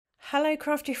Hello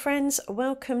crafty friends,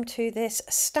 welcome to this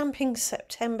Stamping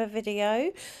September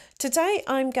video. Today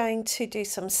I'm going to do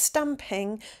some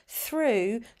stamping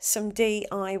through some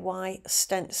DIY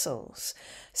stencils.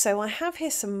 So I have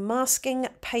here some masking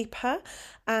paper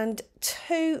and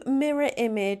two mirror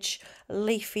image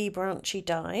leafy branchy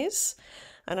dies,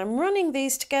 and I'm running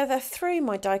these together through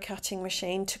my die cutting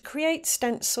machine to create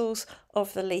stencils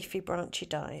of the leafy branchy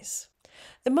dies.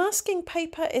 The masking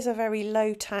paper is a very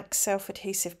low tax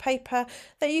self-adhesive paper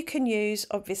that you can use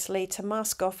obviously to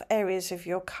mask off areas of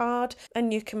your card,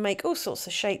 and you can make all sorts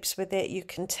of shapes with it. You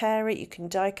can tear it, you can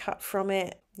die cut from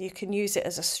it, you can use it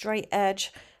as a straight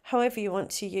edge, however you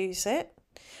want to use it.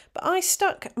 But I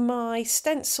stuck my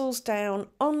stencils down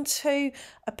onto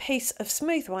a piece of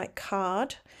smooth white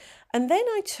card, and then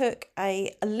I took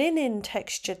a linen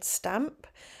textured stamp,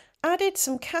 added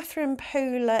some Catherine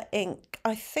Pooler ink.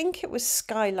 I think it was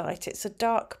Skylight, it's a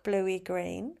dark bluey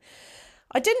green.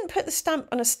 I didn't put the stamp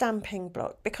on a stamping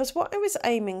block because what I was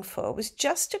aiming for was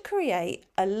just to create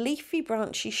a leafy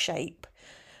branchy shape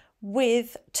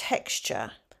with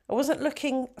texture. I wasn't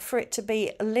looking for it to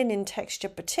be a linen texture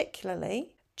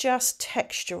particularly, just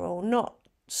textural, not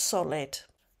solid.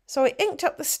 So I inked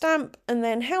up the stamp and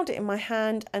then held it in my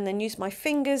hand and then used my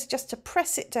fingers just to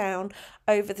press it down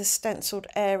over the stenciled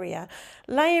area,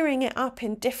 layering it up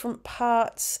in different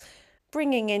parts,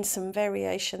 bringing in some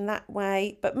variation that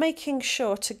way, but making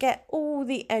sure to get all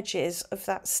the edges of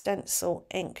that stencil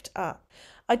inked up.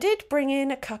 I did bring in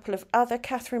a couple of other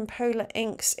Catherine Pooler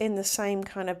inks in the same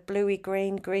kind of bluey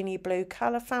green, greeny blue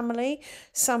colour family,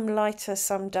 some lighter,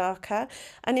 some darker,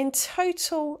 and in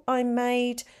total I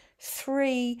made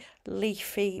 3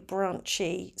 leafy,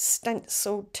 branchy,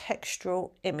 stenciled textural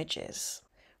images.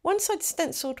 Once I'd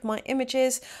stenciled my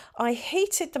images, I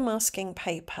heated the masking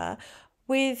paper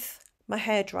with my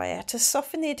hairdryer to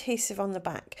soften the adhesive on the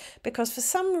back, because for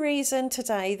some reason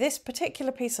today this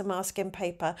particular piece of masking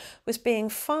paper was being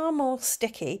far more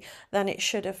sticky than it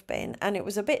should have been, and it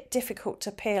was a bit difficult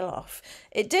to peel off.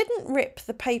 It didn't rip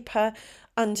the paper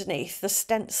underneath, the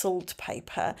stenciled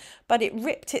paper, but it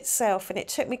ripped itself, and it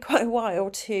took me quite a while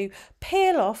to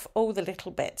peel off all the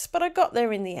little bits, but I got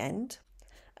there in the end.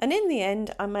 And in the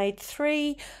end I made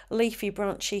 3 leafy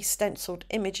branchy stenciled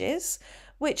images,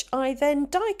 which I then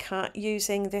die cut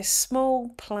using this small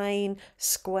plain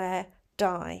square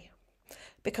die,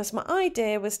 because my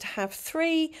idea was to have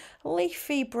 3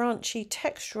 leafy branchy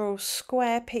textural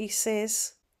square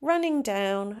pieces running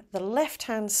down the left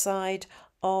hand side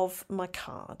of my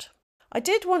card. I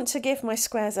did want to give my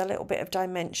squares a little bit of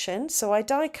dimension, so I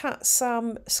die cut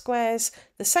some squares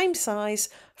the same size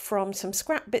from some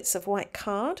scrap bits of white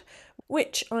card,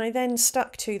 which I then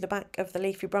stuck to the back of the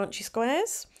leafy branchy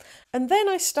squares, and then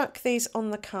I stuck these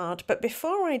on the card. But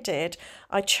before I did,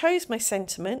 I chose my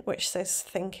sentiment, which says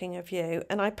thinking of you,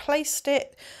 and I placed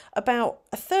it about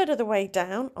a third of the way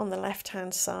down on the left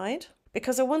hand side,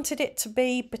 because I wanted it to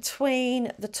be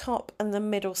between the top and the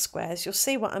middle squares. You'll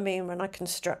see what I mean when I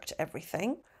construct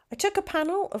everything. I took a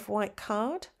panel of white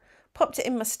card, popped it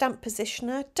in my stamp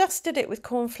positioner, dusted it with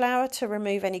corn flour to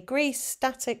remove any grease,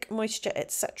 static, moisture,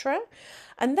 etc.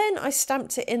 And then I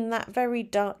stamped it in that very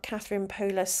dark Catherine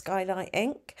Pooler Skylight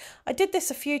ink. I did this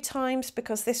a few times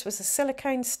because this was a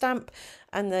silicone stamp,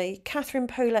 and the Catherine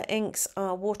Pooler inks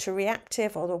are water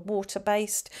reactive or water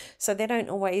based, so they don't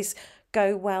always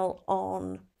go well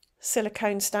on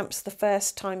silicone stamps the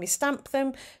first time you stamp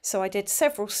them. So I did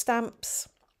several stamps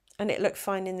and it looked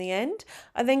fine in the end.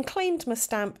 I then cleaned my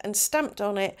stamp and stamped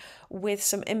on it with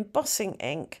some embossing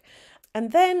ink,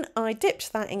 and then I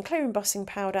dipped that in clear embossing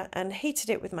powder and heated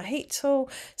it with my heat tool.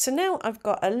 So now I've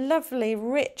got a lovely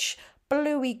rich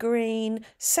bluey green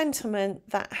sentiment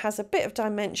that has a bit of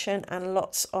dimension and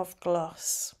lots of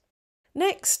gloss.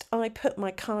 Next, I put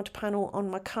my card panel on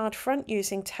my card front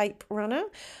using tape runner.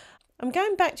 I'm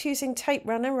going back to using tape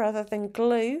runner rather than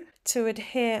glue to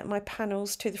adhere my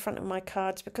panels to the front of my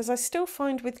cards, because I still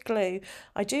find with glue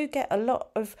I do get a lot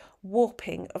of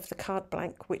warping of the card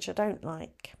blank, which I don't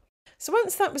like. So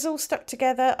once that was all stuck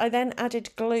together, I then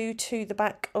added glue to the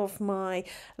back of my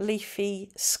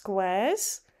leafy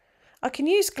squares. I can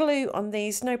use glue on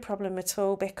these no problem at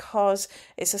all because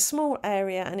it's a small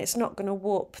area and it's not going to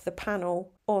warp the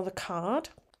panel or the card.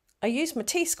 I used my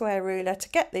T-square ruler to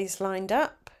get these lined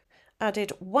up,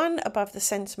 added 1 above the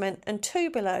sentiment and 2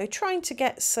 below, trying to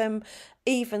get some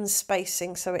even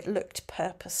spacing so it looked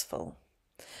purposeful.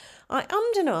 I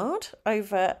ummed and ahed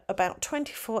over about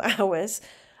 24 hours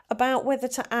about whether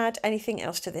to add anything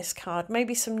else to this card,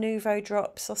 maybe some Nouveau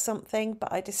drops or something,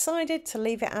 but I decided to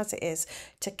leave it as it is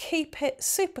to keep it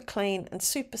super clean and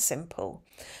super simple.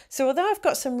 So although I've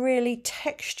got some really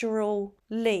textural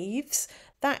leaves,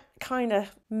 that kind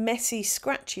of messy,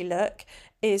 scratchy look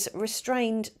is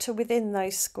restrained to within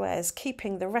those squares,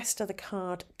 keeping the rest of the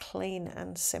card clean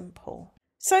and simple.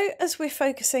 So as we're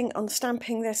focusing on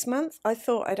stamping this month, I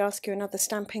thought I'd ask you another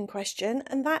stamping question,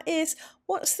 and that is,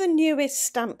 what's the newest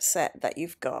stamp set that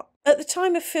you've got? At the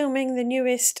time of filming, the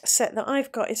newest set that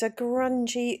I've got is a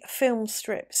grungy film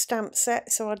strip stamp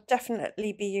set, so I'll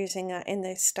definitely be using that in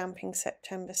this Stamping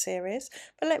September series,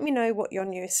 but let me know what your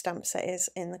newest stamp set is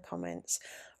in the comments.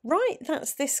 Right,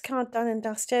 that's this card done and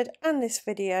dusted and this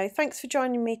video. Thanks for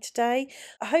joining me today.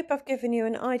 I hope I've given you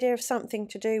an idea of something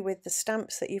to do with the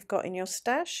stamps that you've got in your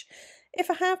stash. If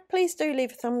I have, please do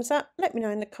leave a thumbs up, let me know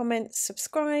in the comments,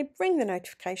 subscribe, ring the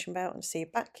notification bell, and see you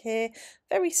back here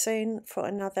very soon for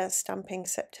another Stamping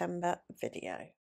September video.